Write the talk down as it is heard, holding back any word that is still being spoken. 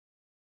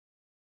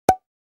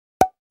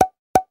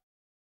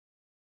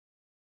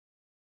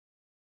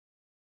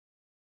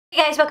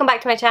Hey guys, welcome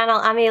back to my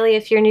channel. I'm Ailey.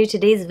 If you're new to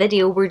today's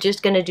video, we're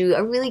just going to do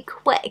a really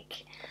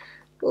quick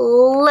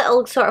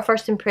little sort of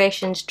first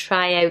impressions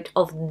try out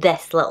of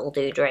this little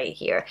dude right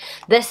here.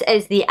 This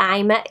is the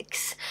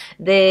Imix.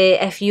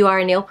 If you are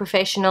a nail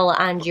professional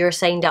and you're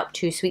signed up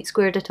to Sweet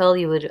Squared at all,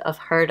 you would have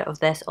heard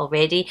of this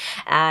already.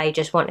 I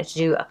just wanted to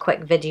do a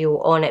quick video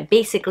on it,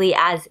 basically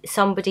as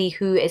somebody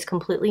who is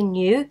completely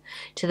new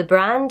to the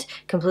brand,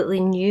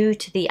 completely new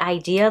to the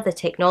idea, the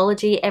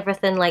technology,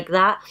 everything like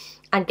that,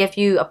 and give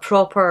you a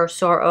proper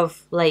sort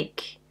of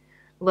like,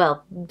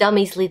 well,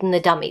 dummies leading the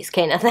dummies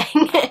kind of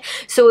thing.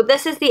 So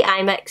this is the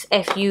Imix.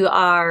 If you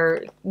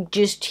are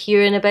just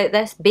hearing about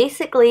this,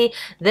 basically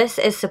this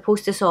is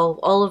supposed to solve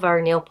all of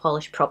our nail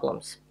polish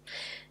problems.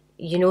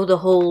 You know, the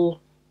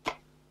whole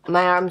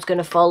my arm's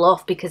gonna fall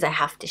off because I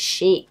have to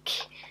shake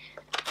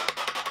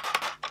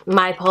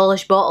my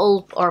polish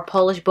bottle or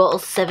polish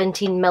bottles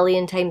 17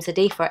 million times a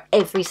day for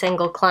every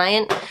single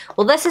client.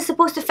 Well, this is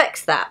supposed to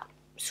fix that.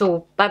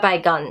 So bye bye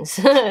guns.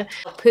 I'll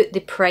put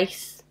the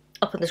price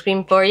up on the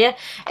screen for you,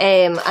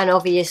 and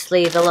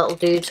obviously the little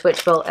dudes,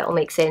 which it'll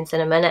make sense in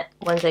a minute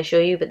once I show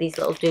you, but these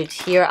little dudes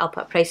here, I'll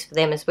put a price for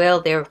them as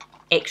well. They're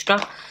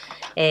extra,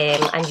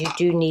 and you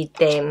do need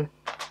them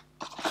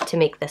to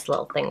make this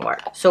little thing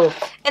work. So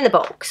in the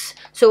box,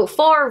 so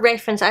for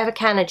reference, I have a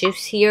can of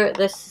juice here.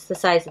 This is the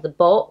size of the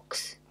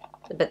box,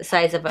 about the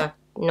size of a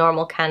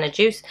normal can of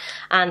juice,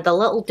 and the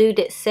little dude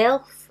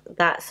itself,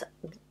 that's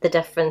the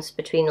difference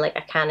between like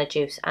a can of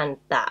juice and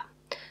that.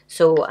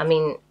 So I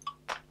mean,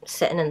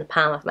 sitting in the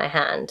palm of my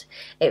hand,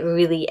 it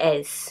really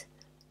is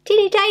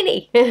teeny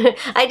tiny.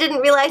 I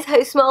didn't realize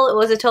how small it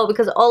was at all,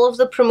 because all of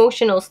the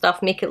promotional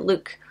stuff make it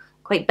look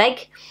quite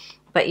big,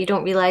 but you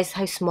don't realize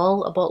how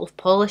small a bottle of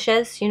polish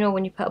is, you know,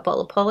 when you put a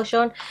bottle of polish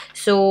on.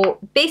 So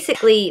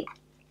basically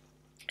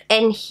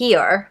in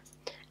here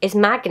is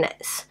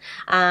magnets,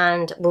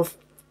 and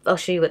I'll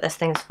show you what this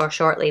thing's for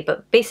shortly,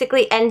 but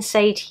basically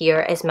inside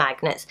here is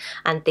magnets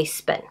and they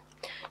spin.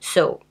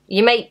 So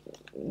you might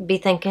be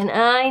thinking,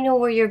 I know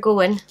where you're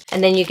going,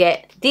 and then you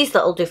get these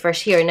little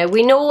doofers here. Now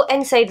we know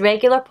inside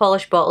regular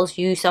polish bottles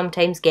you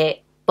sometimes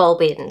get ball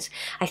bearings.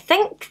 I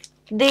think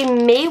they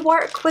may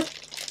work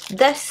with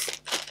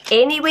this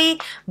anyway,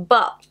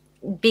 but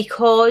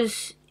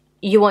because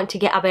you want to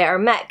get a better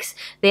mix,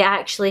 they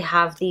actually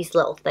have these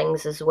little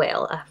things as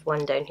well. I have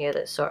one down here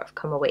that's sort of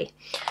come away.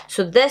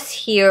 So this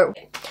here,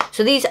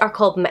 so these are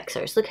called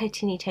mixers. Look how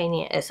teeny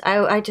tiny it is.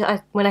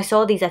 When I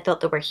saw these, I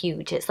thought they were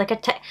huge. It's like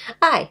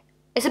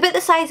it's about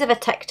the size of a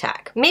Tic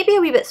Tac, maybe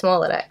a wee bit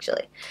smaller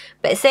actually.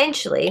 But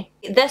essentially,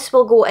 this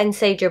will go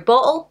inside your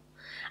bottle,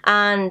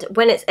 and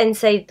when it's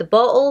inside the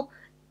bottle,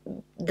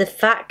 the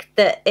fact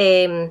that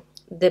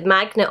the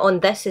magnet on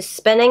this is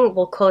spinning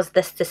will cause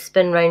this to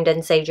spin round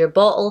inside your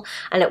bottle,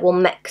 and it will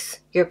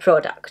mix your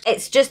product.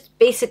 It's just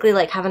basically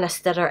like having a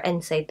stirrer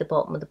inside the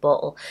bottom of the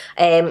bottle.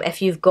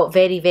 If you've got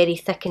very, very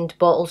thickened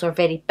bottles or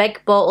very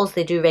big bottles,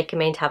 they do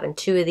recommend having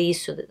two of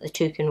these so that the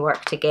two can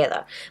work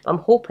together. But I'm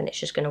hoping it's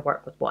just going to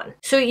work with one.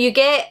 So you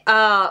get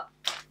the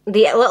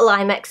little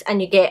Imix,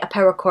 and you get a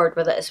power cord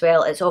with it as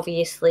well. It's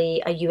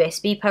obviously a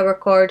USB power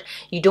cord.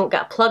 You don't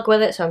get a plug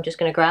with it, so I'm just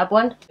going to grab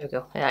one. There we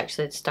go. It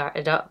actually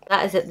started up.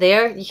 That is it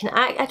there. You can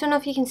I don't know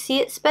if you can see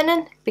it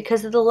spinning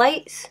because of the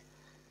lights.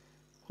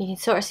 You can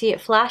sort of see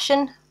it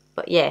flashing,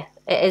 but yeah,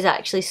 it is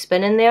actually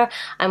spinning there.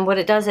 And what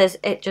it does is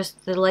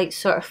the lights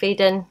sort of fade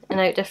in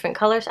and out different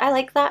colours. I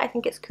like that. I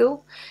think it's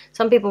cool.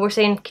 Some people were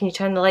saying, can you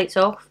turn the lights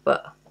off?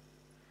 But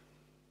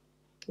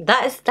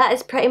that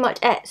is pretty much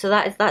it. So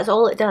that's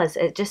all it does.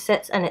 It just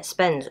sits and it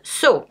spins.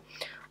 So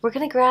we're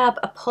gonna grab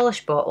a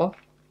polish bottle.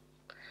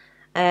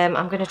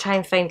 I'm gonna try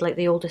and find like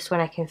the oldest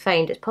one I can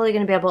find. It's probably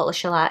gonna be a bottle of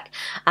shellac,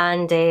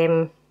 and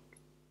we're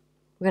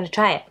gonna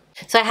try it.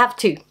 So I have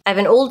two. I have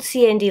an old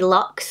CND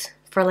Luxe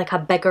for like a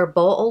bigger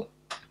bottle.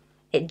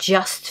 It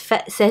just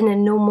fits in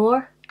and no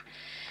more.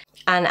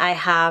 And I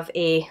have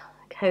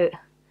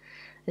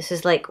this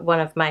is like one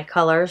of my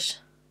colours,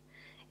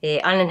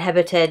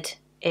 uninhibited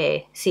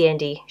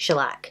CND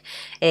shellac.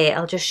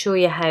 I'll just show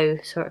you how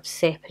sort of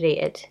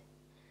separated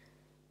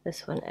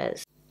this one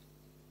is.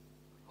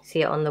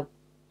 See it on the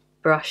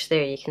brush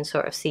there, you can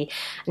sort of see.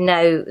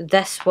 Now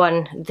this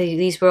one,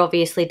 these were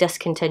obviously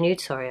discontinued.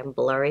 Sorry, I'm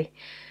blurry.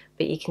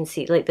 But you can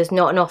see like there's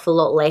not an awful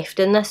lot left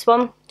in this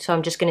one. So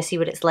I'm just going to see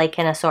what it's like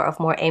in a sort of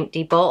more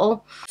empty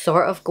bottle.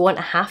 Sort of go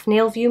into half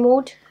nail view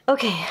mode.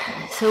 Okay,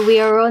 so we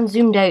are on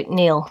zoomed out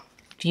nail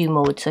view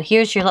mode. So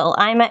here's your little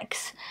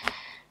Imix.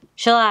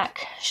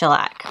 Shellac,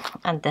 shellac,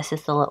 and this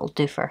is the little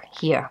doofer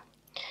here.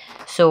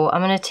 So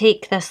I'm going to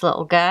take this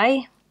little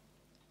guy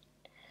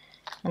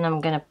and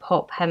I'm going to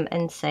pop him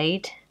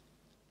inside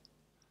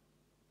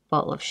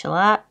bottle of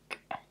shellac.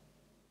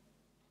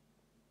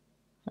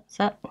 That's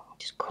it.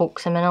 Just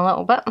coax him in a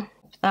little bit.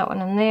 Put that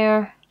one in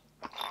there.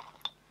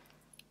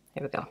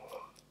 There we go.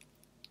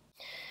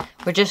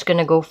 We're just going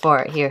to go for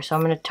it here. So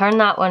I'm going to turn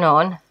that one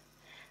on,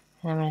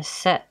 and I'm going to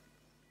sit.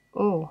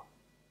 Oh.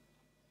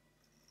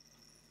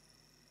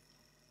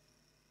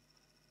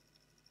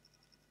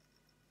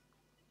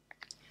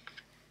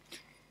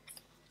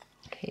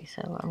 Okay,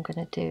 so what I'm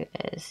going to do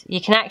is, you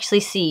can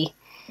actually see,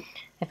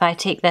 if I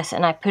take this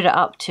and I put it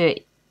up to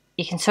it,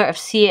 you can sort of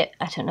see it.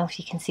 I don't know if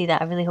you can see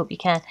that, I really hope you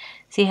can.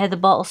 See how the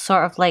bottle's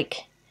sort of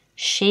like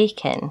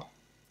shaking?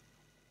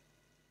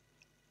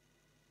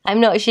 I'm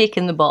not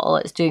shaking the bottle,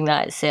 it's doing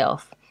that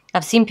itself.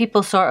 I've seen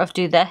people sort of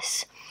do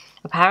this.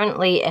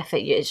 Apparently if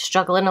it's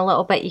struggling a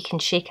little bit, you can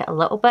shake it a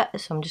little bit.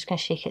 So I'm just going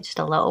to shake it just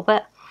a little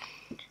bit.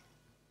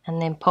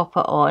 And then pop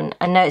it on.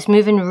 And now it's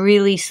moving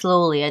really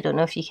slowly. I don't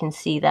know if you can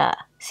see that.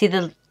 See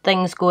the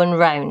things going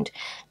round?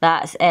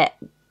 That's it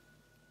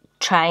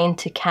trying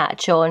to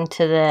catch on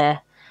to the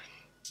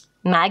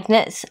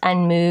magnets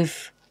and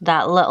move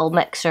that little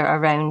mixer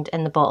around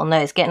in the bottle. Now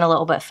it's getting a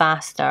little bit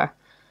faster.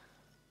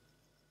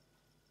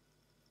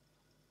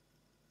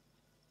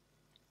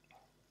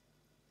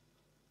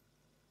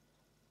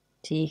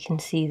 So you can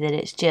see that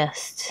it's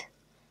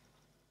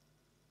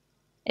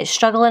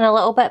struggling a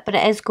little bit, but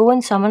it is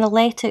going, so I'm going to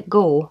let it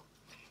go.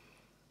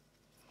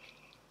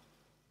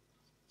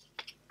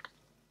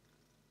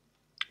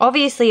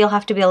 Obviously you'll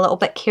have to be a little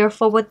bit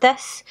careful with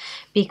this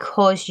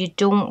because you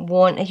don't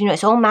want, you know,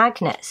 it's all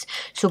magnets.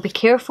 So be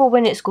careful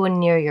when it's going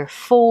near your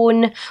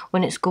phone,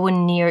 when it's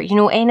going near, you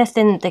know,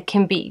 anything that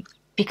can be,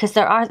 because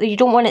you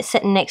don't want it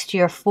sitting next to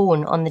your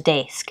phone on the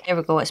desk. There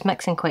we go, it's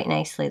mixing quite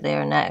nicely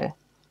there now.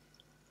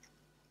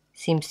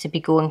 Seems to be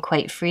going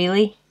quite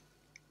freely.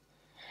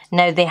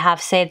 Now they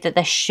have said that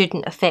this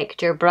shouldn't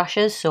affect your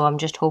brushes, so I'm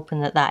just hoping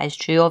that that is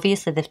true.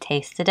 Obviously they've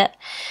tested it.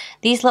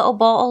 These little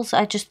bottles,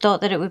 I just thought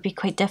that it would be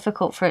quite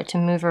difficult for it to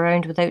move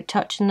around without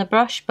touching the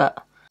brush,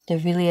 but there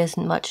really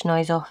isn't much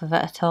noise off of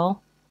it at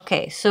all.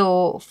 Okay,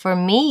 so for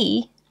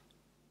me,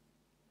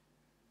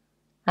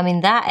 I mean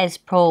that is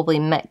probably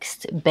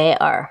mixed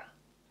better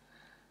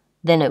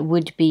than it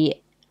would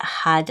be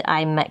had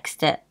I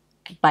mixed it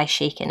by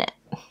shaking it.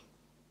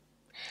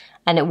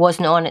 And it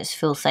wasn't on its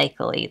full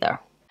cycle either.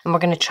 And we're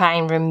going to try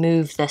and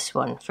remove this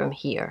one from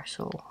here.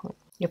 So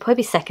you'll probably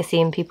be sick of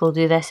seeing people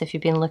do this if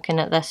you've been looking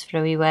at this for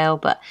a wee while,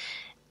 but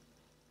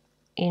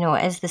you know,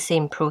 it is the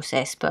same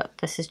process, but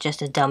this is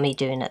just a dummy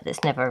doing it. This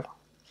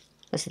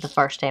is the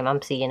first time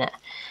I'm seeing it.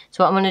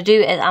 So what I'm going to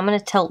do is I'm going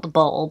to tilt the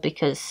bottle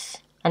because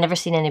I've never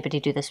seen anybody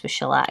do this with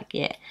shellac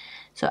yet.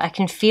 So I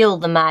can feel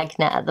the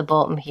magnet at the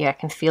bottom here. I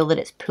can feel that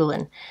it's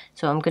pulling.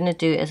 So what I'm going to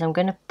do is I'm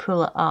going to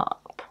pull it up.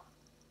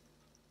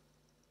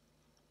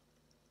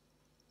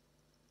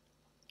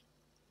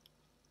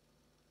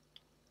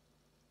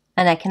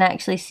 And I can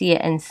actually see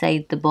it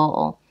inside the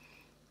bottle.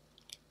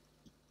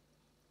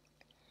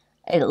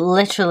 It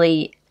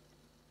literally,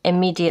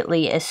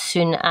 immediately as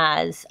soon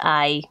as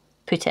I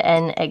put it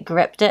in, it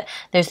gripped it.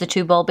 There's the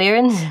 2 ball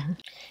bearings.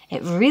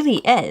 It really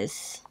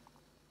is.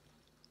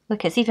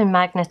 Look, it's even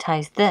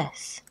magnetized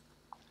this.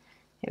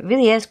 It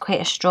really is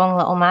quite a strong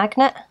little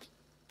magnet.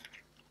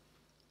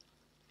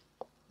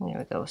 There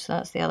we go, so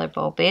that's the other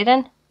ball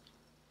bearing.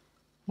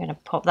 I'm going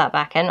to pop that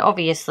back in.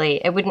 Obviously,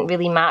 it wouldn't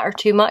really matter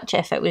too much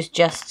if it was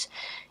just,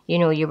 you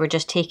know, you were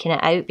just taking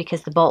it out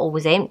because the bottle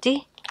was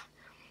empty.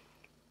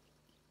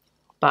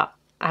 But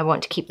I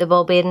want to keep the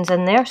ball bearings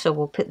in there, so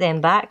we'll put them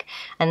back.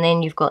 And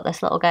then you've got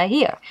this little guy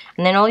here.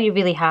 And then all you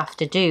really have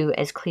to do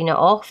is clean it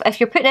off. If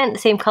you're putting it in the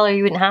same colour,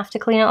 you wouldn't have to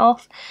clean it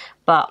off.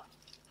 But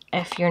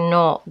if you're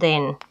not,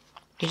 then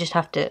you just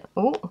have to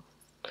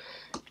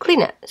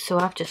clean it. So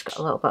I've just got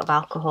a little bit of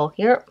alcohol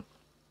here.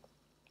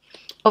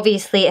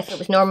 Obviously, if it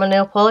was normal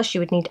nail polish, you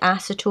would need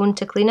acetone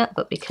to clean it,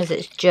 but because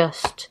it's gel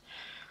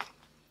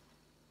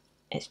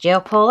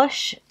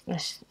polish,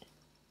 this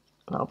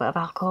little bit of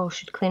alcohol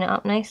should clean it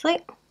up nicely.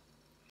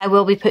 I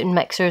will be putting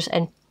mixers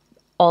in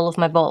all of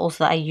my bottles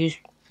that I use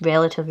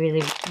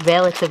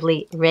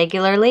relatively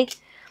regularly.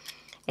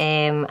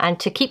 And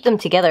to keep them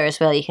together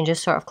as well, you can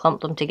just sort of clump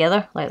them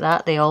together like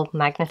that. They all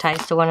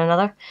magnetize to one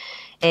another.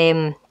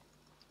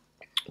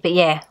 But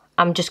yeah,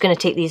 I'm just going to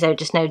take these out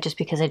just now just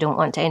because I don't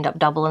want to end up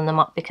doubling them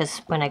up, because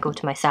when I go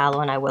to my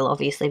salon I will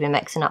obviously be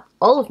mixing up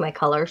all of my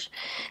colours,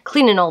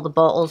 cleaning all the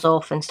bottles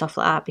off and stuff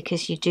like that,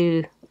 because you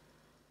do,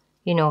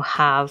 you know,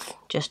 have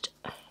just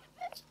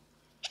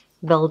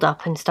build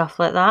up and stuff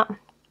like that.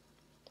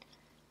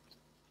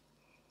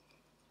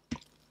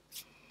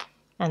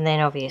 And then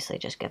obviously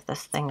just give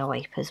this thing a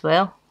wipe as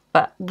well.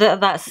 But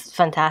that's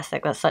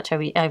fantastic, that's such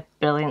a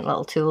brilliant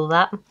little tool,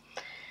 that.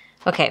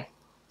 Okay.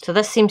 So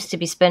this seems to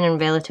be spinning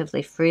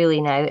relatively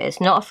freely now.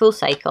 It's not a full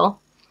cycle,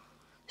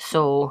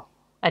 so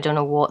I don't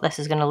know what this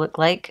is going to look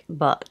like,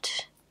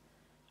 but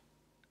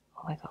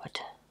oh my god,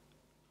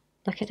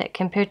 look at it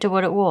compared to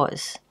what it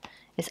was.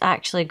 It's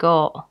actually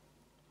got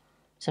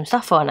some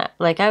stuff on it.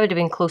 Like, I would have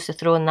been close to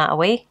throwing that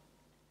away.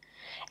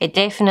 It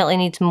definitely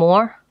needs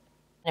more.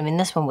 I mean,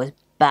 this one was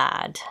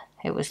bad.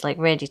 It was like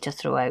ready to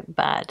throw out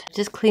bad.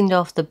 Just cleaned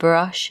off the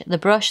brush. The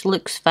brush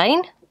looks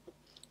fine.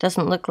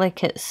 Doesn't look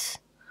like it's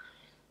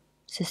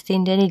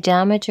sustained any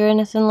damage or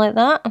anything like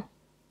that.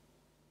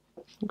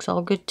 Looks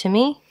all good to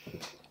me.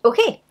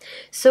 Okay,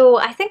 so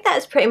I think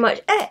that's pretty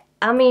much it.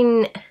 I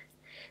mean,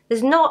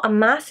 There's not a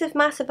massive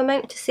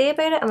amount to say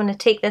about it. I'm going to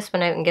take this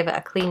one out and give it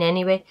a clean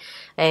anyway,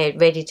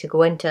 ready to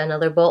go into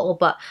another bottle.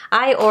 But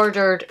I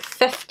ordered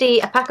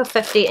a pack of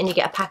 50, and you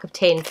get a pack of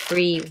 10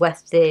 free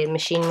with the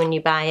machine when you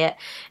buy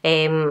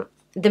it.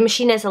 The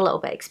machine is a little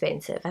bit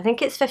expensive. I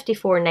think it's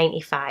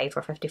 $54.95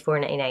 or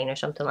 $54.99 or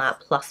something like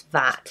that, plus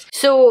VAT.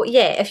 So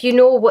yeah, if you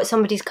know what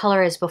somebody's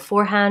colour is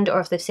beforehand, or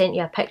if they've sent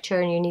you a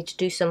picture and you need to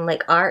do some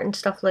like art and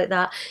stuff like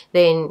that,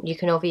 then you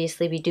can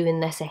obviously be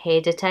doing this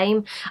ahead of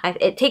time.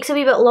 It takes a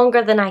wee bit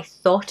longer than I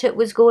thought it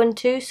was going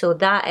to, so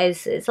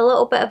it's a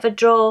little bit of a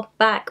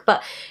drawback,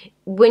 but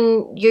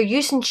when you're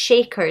using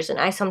shakers, and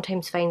I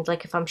sometimes find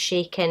like if I'm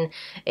shaking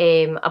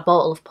a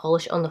bottle of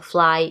polish on the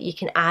fly, you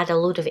can add a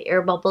load of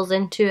air bubbles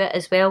into it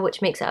as well,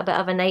 which makes it a bit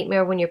of a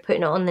nightmare when you're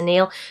putting it on the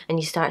nail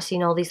and you start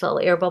seeing all these little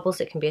air bubbles.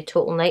 It can be a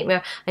total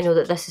nightmare. I know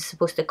that this is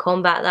supposed to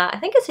combat that. I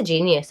think it's a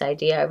genius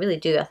idea, I really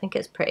do. I think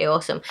it's pretty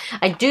awesome.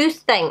 I do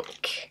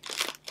think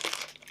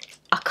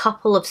a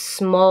couple of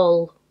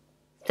small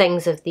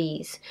things of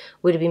these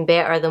would have been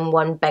better than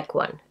one big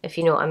one, if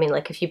you know what I mean.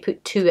 Like if you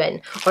put 2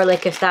 in, or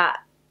like if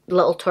that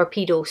little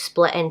torpedo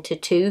split into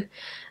 2,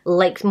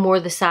 like more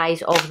the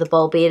size of the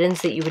ball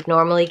bearings that you would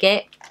normally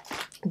get,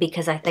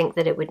 because I think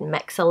that it would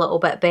mix a little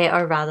bit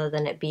better rather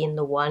than it being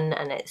the one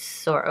and it's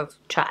sort of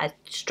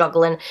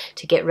struggling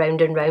to get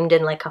round and round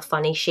in like a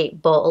funny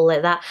shaped bottle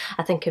like that.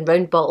 I think in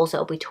round bottles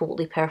it'll be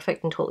totally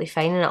perfect and totally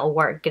fine and it'll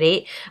work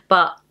great.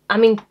 But I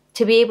mean,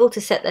 to be able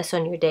to sit this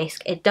on your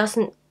desk, it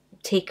doesn't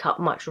take up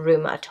much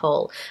room at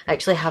all. I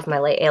actually have my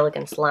Light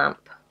Elegance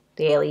lamp,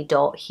 the LE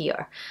dot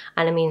here,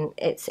 and I mean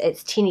it's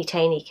teeny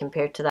tiny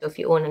compared to that. If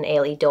you own an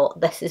LE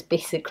dot, this is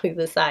basically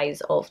the size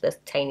of this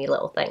tiny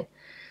little thing.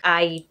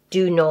 I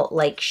do not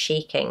like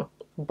shaking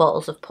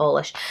bottles of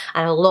polish,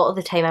 and a lot of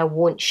the time I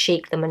won't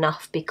shake them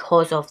enough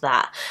because of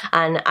that,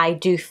 and I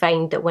do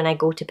find that when I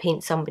go to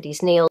paint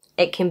somebody's nails,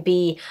 it can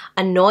be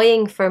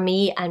annoying for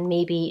me and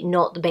maybe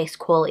not the best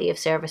quality of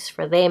service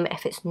for them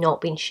if it's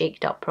not been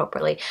shaked up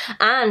properly.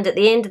 And at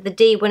the end of the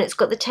day, when it's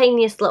got the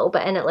tiniest little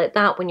bit in it like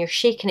that, when you're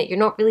shaking it, you're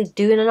not really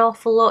doing an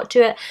awful lot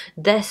to it.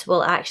 This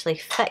will actually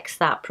fix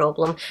that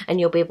problem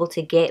and you'll be able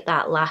to get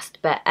that last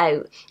bit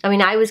out. I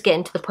mean, I was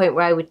getting to the point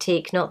where I would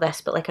take, not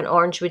this, but like an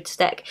orange wood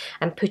stick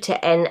and put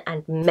it in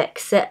and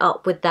mix it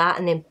up with that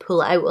and then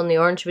pull it out on the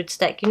orange wood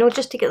stick, you know,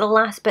 just to get the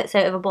last bits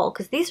out of a bottle,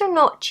 because these are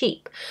not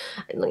cheap.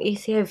 Look, you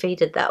see how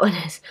faded that one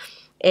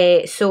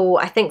is. So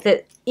I think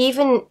that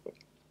even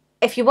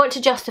if you want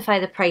to justify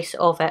the price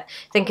of it,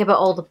 think about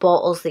all the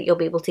bottles that you'll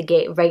be able to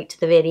get right to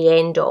the very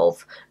end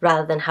of,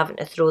 rather than having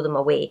to throw them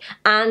away.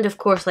 And of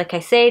course, like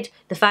I said,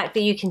 the fact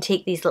that you can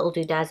take these little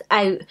doodads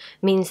out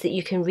means that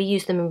you can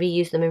reuse them and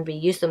reuse them and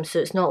reuse them, so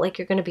it's not like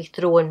you're going to be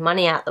throwing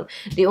money at them.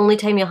 The only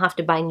time you'll have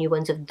to buy new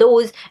ones of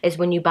those is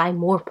when you buy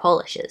more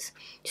polishes,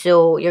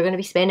 so you're going to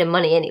be spending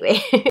money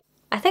anyway.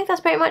 I think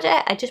that's pretty much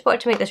it. I just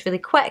wanted to make this really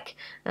quick.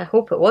 I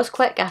hope it was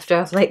quick after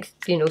I've like,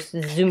 you know,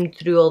 zoomed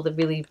through all the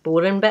really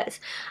boring bits.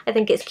 I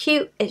think it's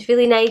cute, it's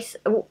really nice.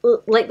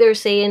 Like they were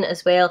saying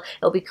as well,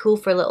 it'll be cool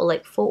for little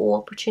like photo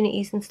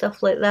opportunities and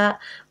stuff like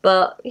that.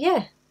 But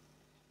yeah,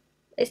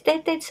 it's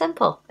dead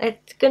simple.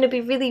 It's going to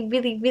be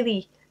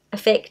really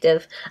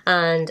effective,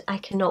 and I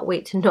cannot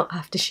wait to not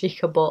have to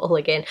shake a bottle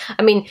again.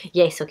 I mean,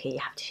 yes, okay, you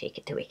have to shake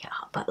it to wake it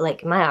up, but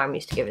like my arm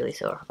used to get really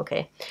sore,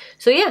 okay?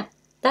 So yeah.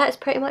 That is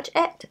pretty much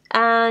it.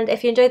 And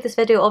if you enjoyed this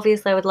video,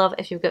 obviously I would love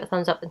if you've got a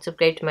thumbs up and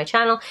subscribe to my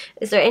channel.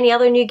 Is there any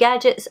other new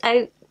gadgets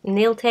out,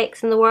 nail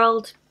techs in the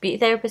world,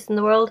 beauty therapists in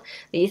the world,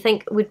 that you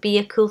think would be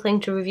a cool thing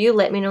to review?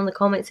 Let me know in the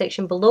comment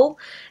section below. I want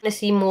to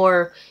see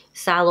more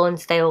salon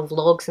style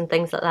vlogs and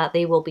things like that.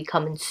 They will be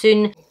coming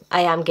soon.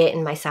 I am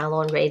getting my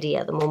salon ready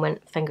at the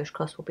moment. Fingers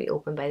crossed we'll be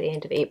open by the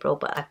end of April,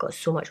 but I've got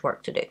so much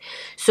work to do.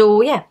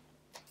 So yeah.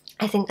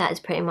 I think that is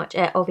pretty much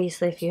it.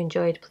 Obviously, if you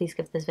enjoyed, please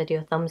give this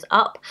video a thumbs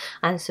up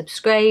and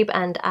subscribe,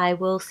 and I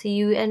will see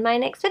you in my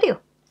next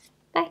video.